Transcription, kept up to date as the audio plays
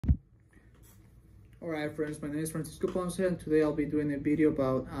Alright friends, my name is Francisco Ponce and today I'll be doing a video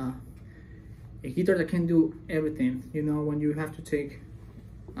about a guitar that can do everything. You know, when you have to take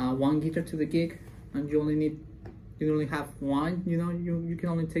one guitar to the gig and you only have one, you know, you can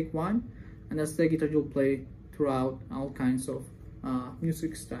only take one, and that's the guitar you'll play throughout all kinds of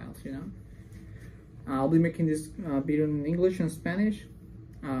music styles, you know. I'll be making this video in English and Spanish.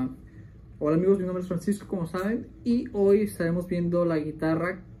 Hola amigos, mi nombre es Francisco, como saben, y hoy estaremos viendo la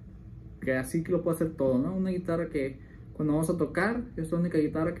guitarra que así que lo puede hacer todo, ¿no? Una guitarra que cuando vamos a tocar es la única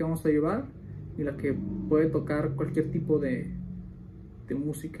guitarra que vamos a llevar y la que puede tocar cualquier tipo de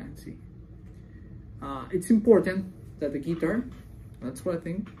música en sí. It's important that the guitar, that's what I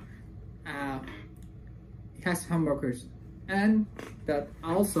think, it has humbuckers, and that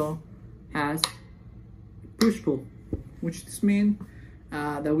also has push-pull, which this means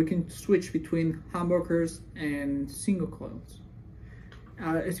that we can switch between humbuckers and single coils.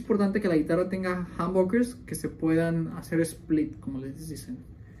 Es importante que la guitarra tenga humbuckers que se puedan hacer split, como les dicen.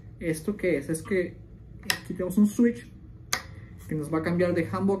 ¿Esto qué es? Es que aquí tenemos un switch que nos va a cambiar de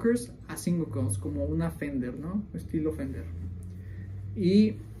humbuckers a single coils, como una Fender, ¿no? Estilo Fender.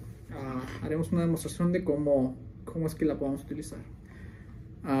 Y haremos una demostración de cómo es que la podemos utilizar.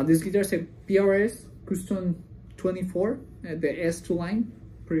 This guitar is a PRS Custom 24, the S2 line.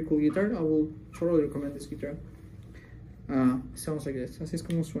 Pretty cool guitar. I will totally recommend this guitar. Sounds like this. Así es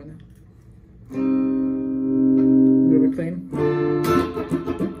como suena. A little bit clean.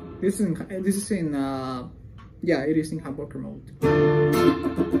 This is in yeah, it is in humbucker mode. A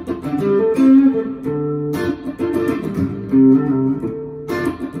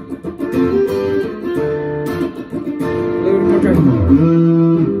little bit more time.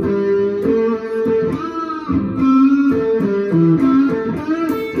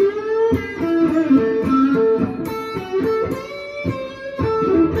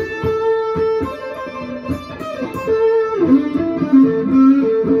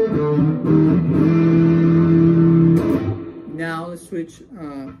 Now let's switch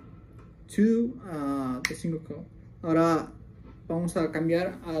to the single coil. Ahora vamos a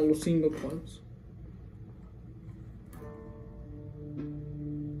cambiar a los single coils.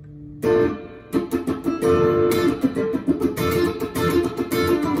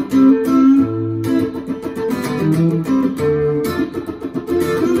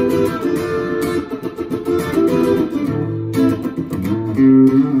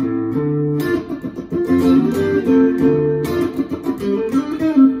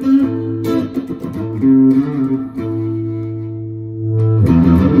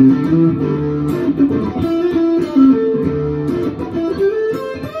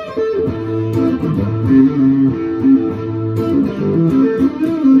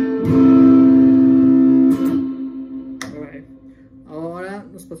 Ahora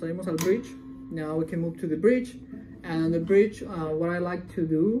nos pasaremos al bridge. Now we can move to the bridge, and on the bridge, what I like to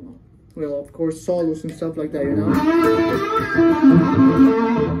do, well, of course, solos and stuff like that, you know.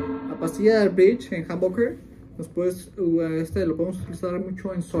 La pastilla del bridge en humbucker, lo podemos utilizar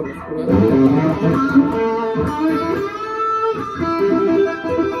mucho en solos, ¿verdad?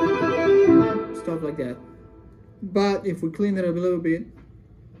 Stuff like that. But if we clean it a little bit,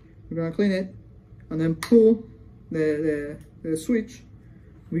 we're gonna clean it and then pull the switch,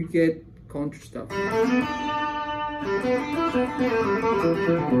 we get country stuff.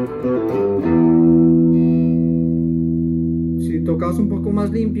 Si tocamos un poco más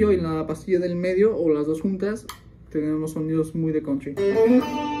limpio y la pastilla del medio o las dos juntas, tenemos sonidos muy de country.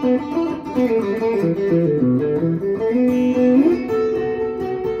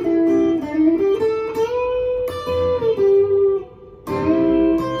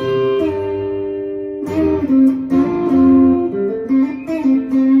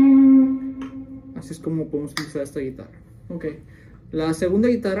 Así es como podemos utilizar esta guitarra. Ok, la segunda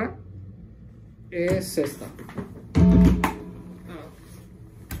guitarra es esta.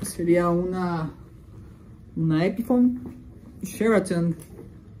 Sería una Epiphone Sheraton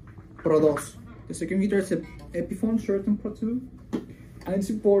Pro 2. The second guitar is an Epiphone Sheraton Pro 2, and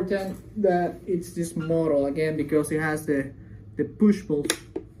it's important that it's this model again because it has the push pull,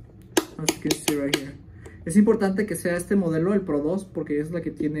 as you can see right here. Es importante que sea este modelo, el Pro 2, porque es la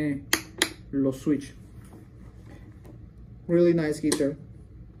que tiene los switch. Really nice guitar,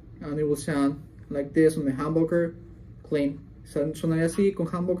 and it will sound like this on the humbucker, clean. Sonaría así con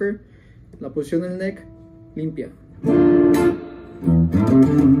humbucker, la posición del neck limpia.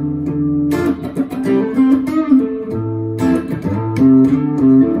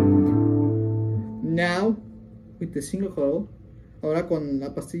 Now with the single coil, ahora con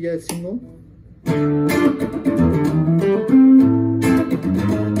la pastilla del single.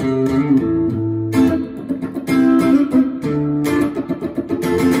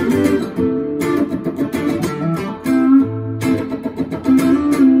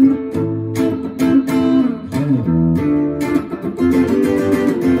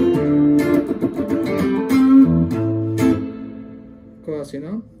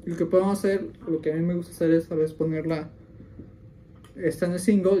 ¿no? Lo que podemos hacer, lo que a mí me gusta hacer es a veces ponerla, está en el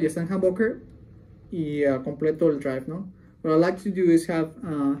single y está en humbucker y completo el drive, ¿no? What I like to do is have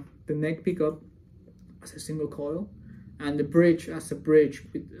the neck pickup as a single coil and the bridge as a bridge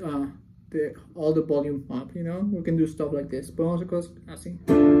with all the volume up, you know? We can do stuff like this. Podemos hacer cosas así.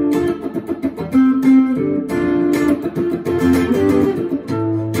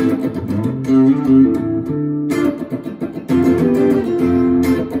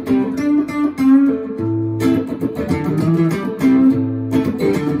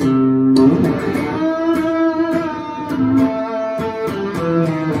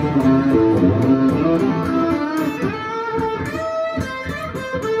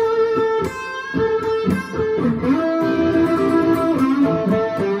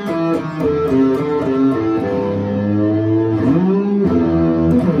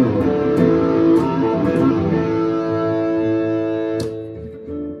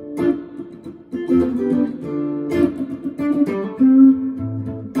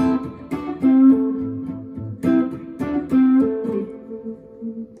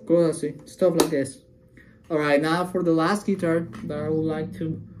 Stuff like this. Alright, now for the last guitar that I would like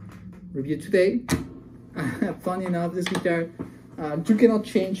to review today. Funny enough, this guitar, you cannot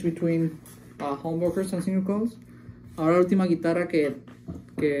change between humbuckers and single coils. Ahora la última guitarra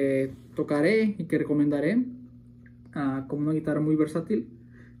que tocaré y que recomendaré como una guitarra muy versátil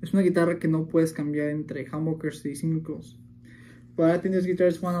es una guitarra que no puedes cambiar entre humbuckers y single coils. But I think this guitar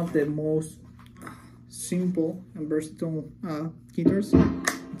is one of the most simple and versatile guitars.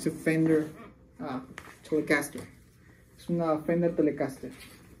 It's a Fender Telecaster. Es una Fender Telecaster.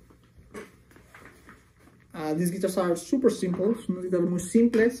 These guitars are super simple. Son unas guitarras muy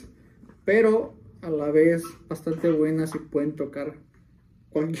simples, pero a la vez bastante buenas y pueden tocar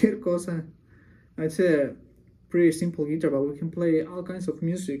cualquier cosa. It's a pretty simple guitar, but we can play all kinds of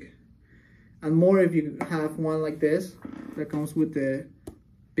music. And more if you have one like this that comes with the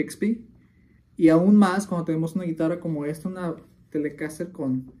Bixby. Y aún más cuando tenemos una guitarra como esta, una Telecaster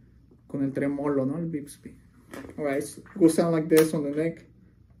con el tremolo, ¿no? El Bixby. Alright, so it will sound like this on the neck,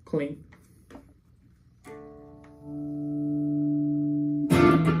 clean.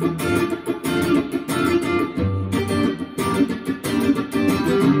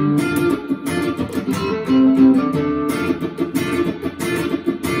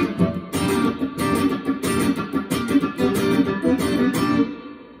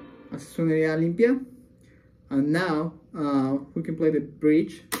 Así sonaría limpia. And now we can play the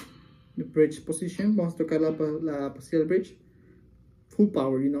bridge position. Vamos a tocar la pastilla del bridge. Full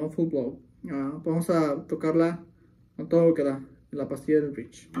power, you know, full blow. Vamos a tocarla con todo lo que da en la pastilla del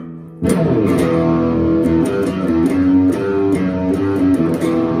bridge.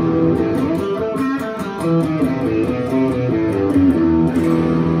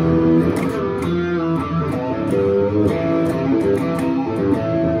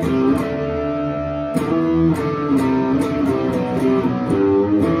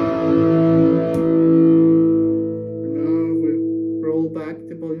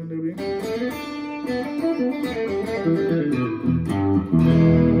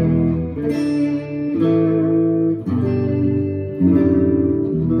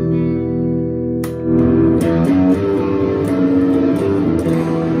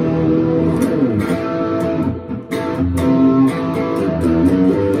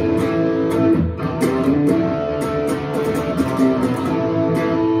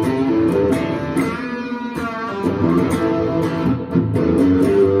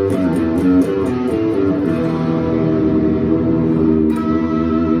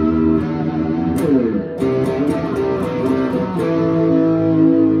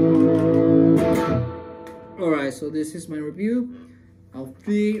 Alright, so this is my review of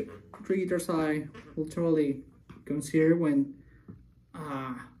three guitars I will totally consider when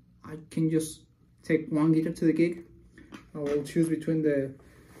I can just take one guitar to the gig. I will choose between the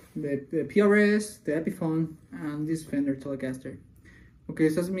PRS, the Epiphone, and this Fender Telecaster. Ok,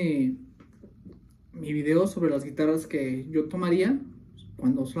 este es mi video sobre las guitarras que yo tomaría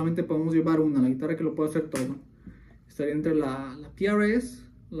cuando solamente podemos llevar una, la guitarra que lo puede hacer todo. Estaría entre la PRS,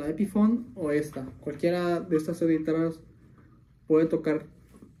 la Epiphone o esta. Cualquiera de estas guitarras puede tocar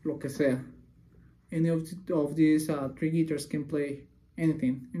lo que sea. Any of these three guitars can play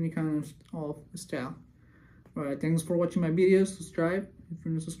anything, any kind of style. Alright, thanks for watching my videos. Subscribe if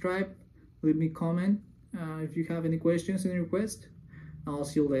you're not subscribed. Leave me a comment if you have any questions, any requests. I'll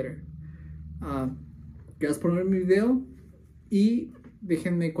see you later. Gracias por ver mi video y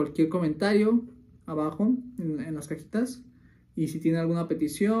déjenme cualquier comentario abajo en las cajitas. Y si tienen alguna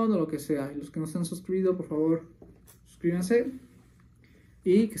petición o lo que sea, y los que no se han suscrito, por favor, suscríbanse.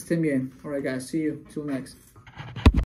 y que estén bien. Alright guys, see you till next.